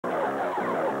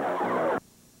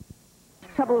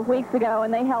couple of weeks ago,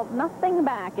 and they held nothing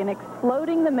back in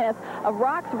exploding the myth of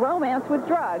rock's romance with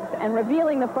drugs and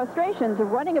revealing the frustrations of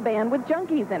running a band with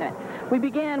junkies in it. We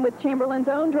began with Chamberlin's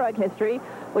own drug history,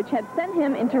 which had sent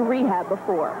him into rehab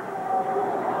before.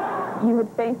 You had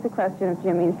faced the question of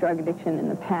Jimmy's drug addiction in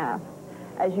the past.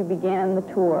 As you began the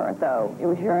tour, though, it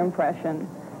was your impression,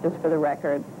 just for the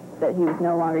record, that he was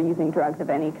no longer using drugs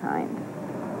of any kind.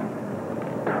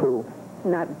 True.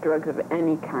 Not drugs of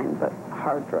any kind, but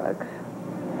hard drugs.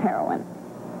 Heroin.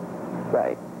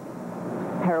 Right.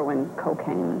 Heroin,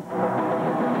 cocaine.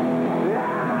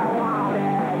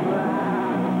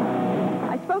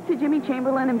 I spoke to Jimmy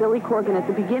Chamberlin and Billy Corgan at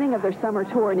the beginning of their summer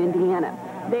tour in Indiana.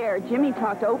 There, Jimmy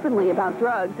talked openly about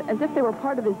drugs as if they were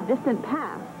part of his distant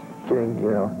past. Getting,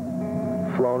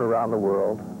 flown around the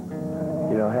world,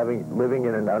 living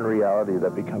in an unreality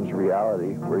that becomes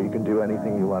reality, where you can do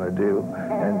anything you want to do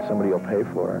and somebody will pay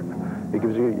for it. It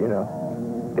gives you,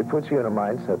 it puts you in a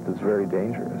mindset that's very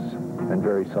dangerous and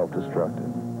very self-destructive.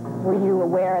 Were you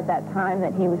aware at that time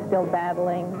that he was still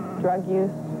battling drug use,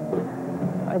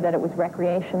 or that it was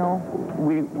recreational?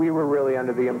 We were really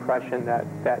under the impression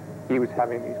that he was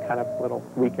having these kind of little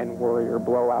weekend warrior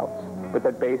blowouts, but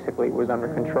that basically it was under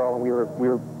control, and we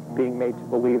were being made to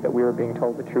believe that we were being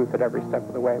told the truth at every step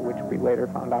of the way, which we later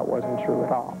found out wasn't true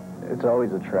at all. It's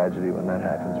always a tragedy when that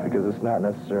happens, because it's not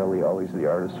necessarily always the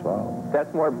artist's fault.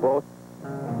 That's more both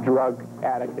drug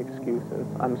addict excuses.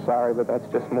 I'm sorry, but that's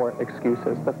just more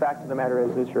excuses. The fact of the matter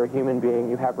is you're a human being.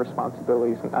 You have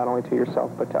responsibilities, not only to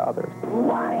yourself, but to others.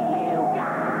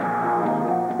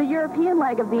 The European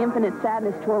leg of the Infinite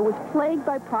Sadness tour was plagued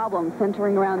by problems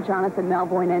centering around Jonathan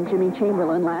Melvoin and Jimmy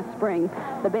Chamberlin last spring.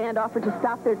 The band offered to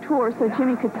stop their tour so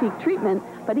Jimmy could seek treatment,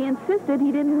 but he insisted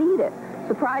he didn't need it.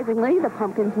 Surprisingly, the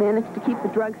Pumpkins managed to keep the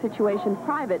drug situation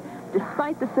private,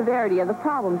 despite the severity of the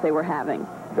problems they were having.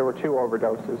 There were 2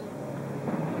 overdoses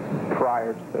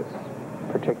prior to this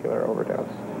particular overdose.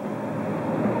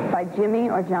 By Jimmy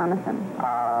or Jonathan?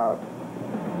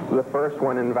 The first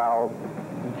one involved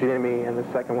Jimmy, and the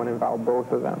second one involved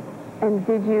both of them. And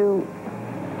did you,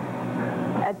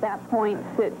 at that point,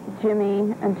 sit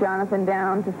Jimmy and Jonathan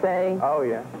down to say, oh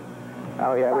yeah,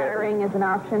 firing is an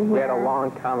option here? We had a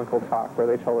long comical talk where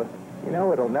they told us,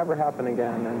 it'll never happen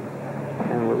again,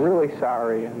 and we're really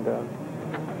sorry, and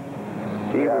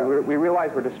we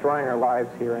realize we're destroying our lives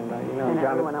here, and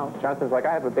Jonathan's like,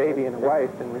 I have a baby and a wife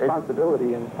and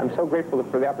responsibility, and I'm so grateful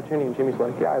for the opportunity, and Jimmy's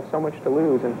like, yeah, I have so much to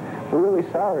lose, and we're really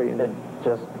sorry. And it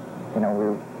just, in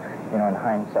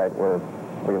hindsight,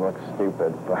 we look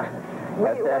stupid, but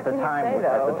at the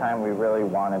time, we really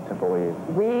wanted to believe.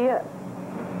 We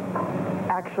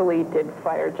actually did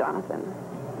fire Jonathan.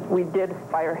 We did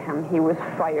fire him. He was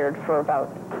fired for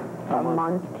about a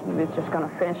month. He was just going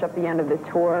to finish up the end of the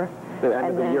tour. The end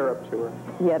of the Europe tour.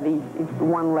 Yeah, the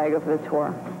one leg of the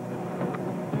tour.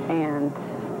 And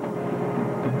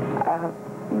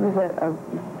he was a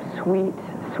sweet,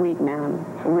 sweet man,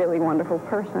 a really wonderful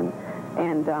person.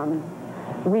 And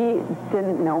we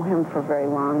didn't know him for very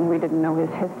long. We didn't know his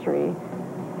history.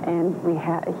 And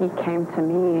he came to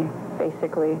me,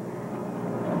 basically,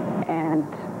 and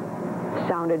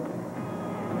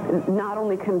not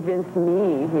only convinced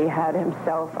me, he had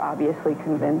himself obviously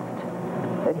convinced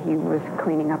that he was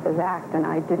cleaning up his act, and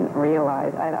I didn't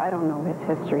realize. I don't know his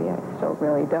history. I still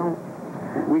really don't.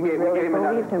 We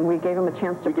believed him. We gave him a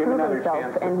chance to prove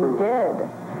himself, and he did.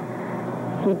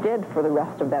 He did for the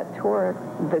rest of that tour.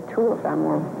 The 2 of them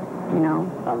were,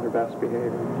 on their best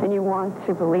behavior. And you want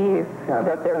to believe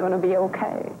that they're going to be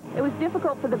okay. It was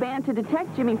difficult for the band to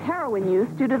detect Jimmy's heroin use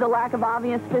due to the lack of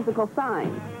obvious physical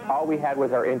signs. All we had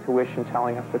was our intuition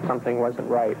telling us that something wasn't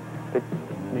right, that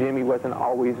Jimmy wasn't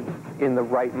always in the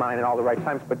right mind at all the right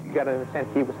times, but you got to understand,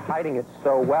 he was hiding it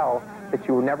so well that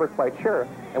you were never quite sure.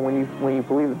 And when you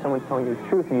believe that someone's telling you the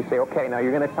truth, and you say, okay, now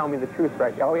you're going to tell me the truth,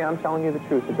 right? Oh yeah, I'm telling you the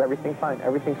truth. Is everything fine?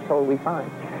 Everything's totally fine.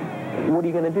 What are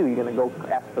you going to do? You're going to go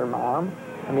ask their mom?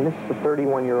 I mean, this is a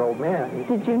 31-year-old man.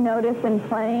 Did you notice in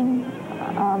playing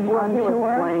on tour? He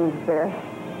was playing very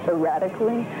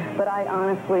erratically, but I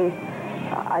honestly,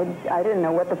 I didn't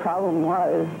know what the problem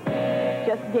was.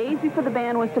 Just days before the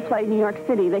band was to play New York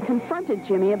City, they confronted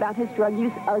Jimmy about his drug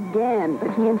use again,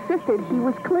 but he insisted he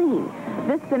was clean.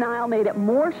 This denial made it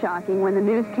more shocking when the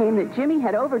news came that Jimmy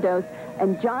had overdosed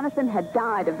and Jonathan had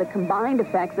died of the combined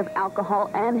effects of alcohol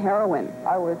and heroin.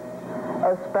 I was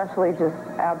especially just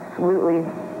absolutely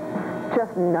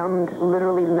just numbed,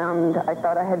 literally numbed. I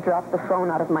thought I had dropped the phone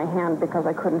out of my hand because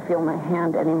I couldn't feel my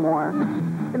hand anymore.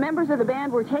 The members of the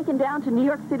band were taken down to New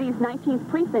York City's 19th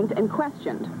precinct and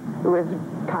questioned. It was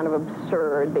kind of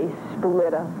absurd. They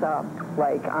split us up,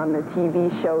 like, on the TV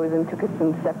shows and took us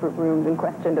in separate rooms and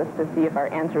questioned us to see if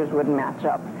our answers would match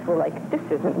up. We're like, this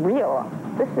isn't real.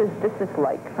 This is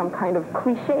like some kind of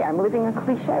cliche. I'm living a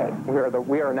cliche.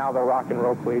 We are now the rock and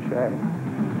roll cliche.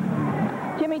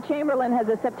 Jimmy Chamberlin has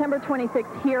a September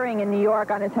 26th hearing in New York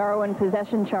on his heroin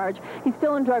possession charge. He's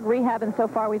still in drug rehab, and so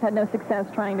far we've had no success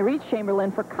trying to reach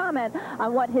Chamberlin for comment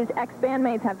on what his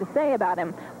ex-bandmates have to say about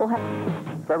him.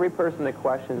 For every person that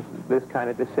questions this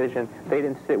kind of decision, they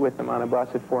didn't sit with him on a bus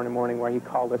at 4 in the morning where he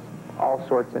called us all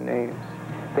sorts of names.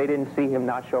 They didn't see him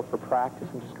not show up for practice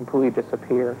and just completely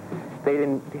disappear. They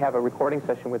didn't have a recording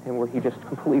session with him where he just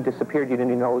completely disappeared. You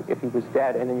didn't even know if he was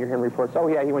dead, and then you hear him reports, oh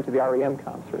yeah, he went to the REM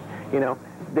concert. You know,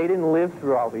 they didn't live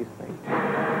through all these things.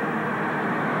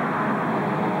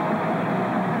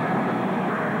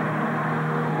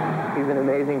 He's an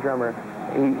amazing drummer.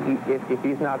 If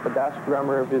he's not the best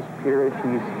drummer of his period,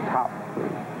 he's top 3.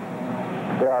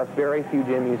 There are very few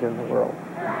Jimmys in the world,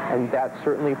 and that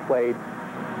certainly played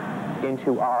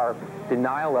into our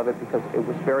denial of it because it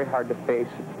was very hard to face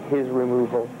his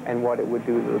removal and what it would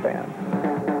do to the band.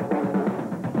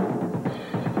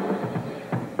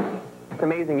 It's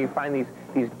amazing, you find these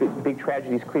big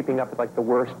tragedies creeping up at like the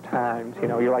worst times. You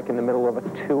know, you're like in the middle of a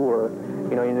tour,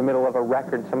 you know, in the middle of a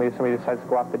record, somebody decides to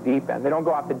go off the deep end. They don't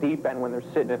go off the deep end when they're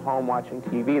sitting at home watching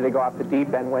TV. They go off the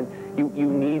deep end when you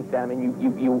need them, and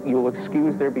you'll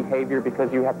excuse their behavior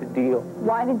because you have to deal.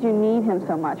 Why did you need him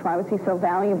so much? Why was he so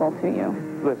valuable to you?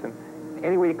 Listen,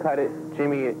 any way you cut it,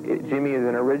 Jimmy is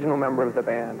an original member of the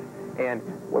band. And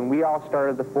when we all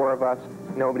started, the 4 of us,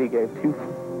 nobody gave 2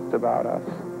 f***s about us.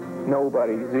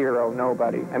 Nobody, 0,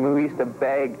 nobody. I mean, we used to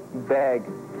beg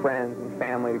friends and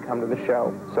family to come to the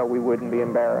show so we wouldn't be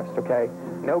embarrassed, okay?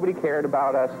 Nobody cared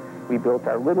about us. We built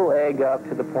our little egg up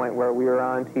to the point where we were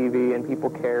on TV and people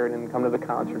cared and come to the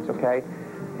concerts, okay?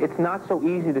 It's not so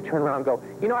easy to turn around and go,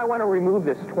 you know, I want to remove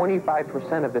this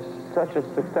 25% of this such a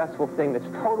successful thing that's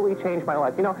totally changed my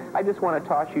life. You know, I just want to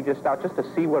toss you just out just to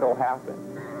see what will happen.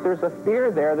 There's a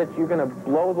fear there that you're going to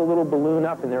blow the little balloon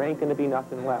up and there ain't going to be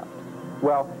nothing left.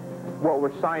 Well, what we're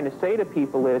trying to say to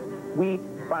people is we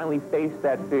finally faced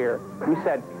that fear. We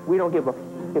said, we don't give a f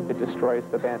if it destroys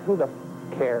the band. Who the f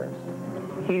cares?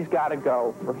 He's got to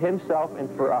go for himself and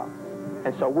for us.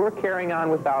 And so we're carrying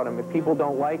on without him. If people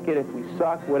don't like it, if we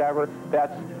suck, whatever,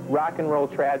 that's rock and roll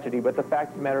tragedy. But the fact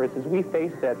of the matter is we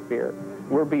face that fear.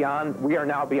 We are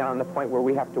now beyond the point where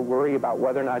we have to worry about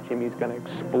whether or not Jimmy's going to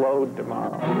explode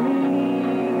tomorrow.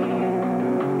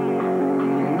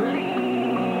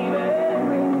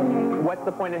 What's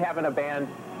the point of having a band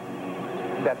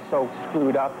that's so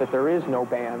screwed up that there is no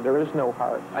band, there is no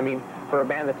heart? I mean, for a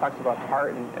band that talks about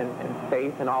heart and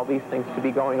faith and all these things to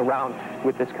be going around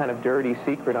with this kind of dirty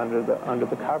secret under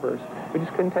the covers, we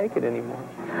just couldn't take it anymore.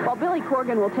 While Billy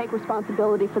Corgan will take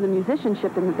responsibility for the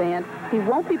musicianship in the band, he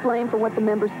won't be blamed for what the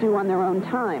members do on their own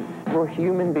time. We're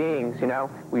human beings, you know.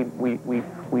 We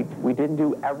didn't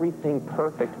do everything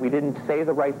perfect. We didn't say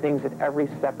the right things at every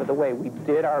step of the way. We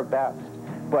did our best.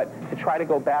 But to try to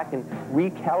go back and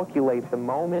recalculate the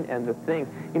moment and the thing,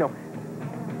 you know,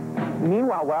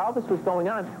 meanwhile, while all this was going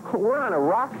on, we're on a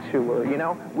rock tour, you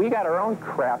know. We got our own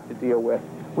crap to deal with.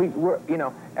 You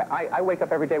know, I wake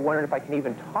up every day wondering if I can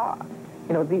even talk.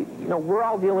 You know, we're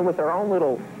all dealing with our own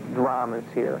little dramas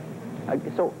here.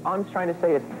 So all I'm trying to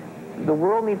say is the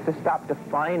world needs to stop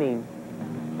defining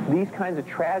these kinds of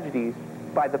tragedies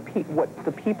by what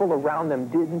the people around them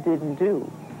didn't do.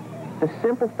 The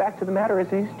simple fact of the matter is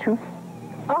these 2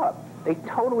 up. They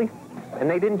totally, and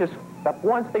they didn't just up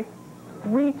once, they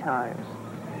 3 times.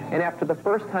 And after the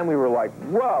first time we were like,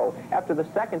 whoa. After the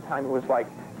second time it was like,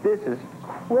 this is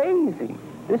crazy.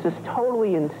 This is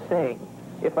totally insane.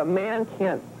 If a man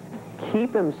can't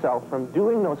keep himself from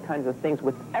doing those kinds of things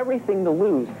with everything to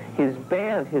lose, his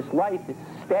band, his life, his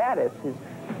status, his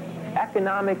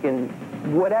economic and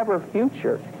whatever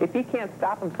future, if he can't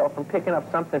stop himself from picking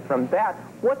up something from that,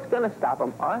 what's going to stop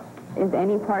him? Us? Is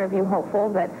any part of you hopeful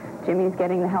that Jimmy's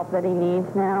getting the help that he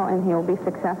needs now and he'll be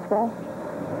successful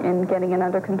in getting it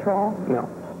under control? No.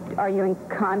 Are you in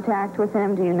contact with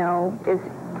him? Do you know?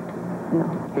 No.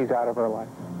 He's out of our life.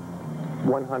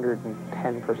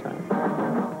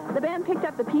 110%. The band picked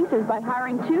up the pieces by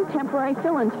hiring 2 temporary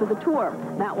fill-ins for the tour,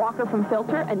 Matt Walker from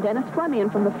Filter and Dennis Fleming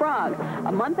from the Frogs.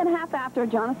 A month and a half after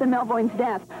Jonathan Melvoin's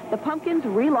death, the Pumpkins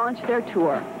relaunched their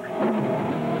tour.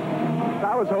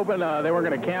 I was hoping they weren't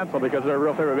going to cancel because they're a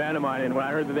real favorite band of mine, and when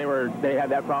I heard that they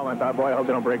had that problem, I thought, boy, I hope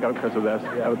they don't break up because of this.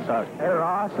 That would suck. They were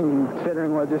awesome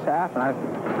considering what just happened. I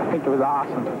think it was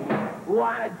awesome.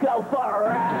 Want to go for a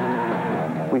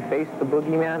ride? We faced the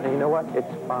boogeyman, and you know what? It's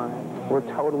fine. We're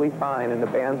totally fine, and the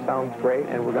band sounds great,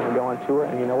 and we're going to go on tour,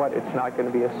 and you know what? It's not going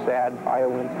to be a sad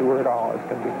violin tour at all. It's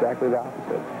going to be exactly the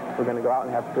opposite. We're going to go out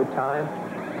and have a good time.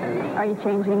 Are you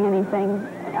changing anything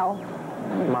else?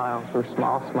 Smiles. We're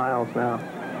small smiles now.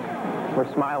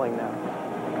 We're smiling now.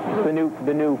 It's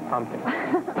the new pumpkin.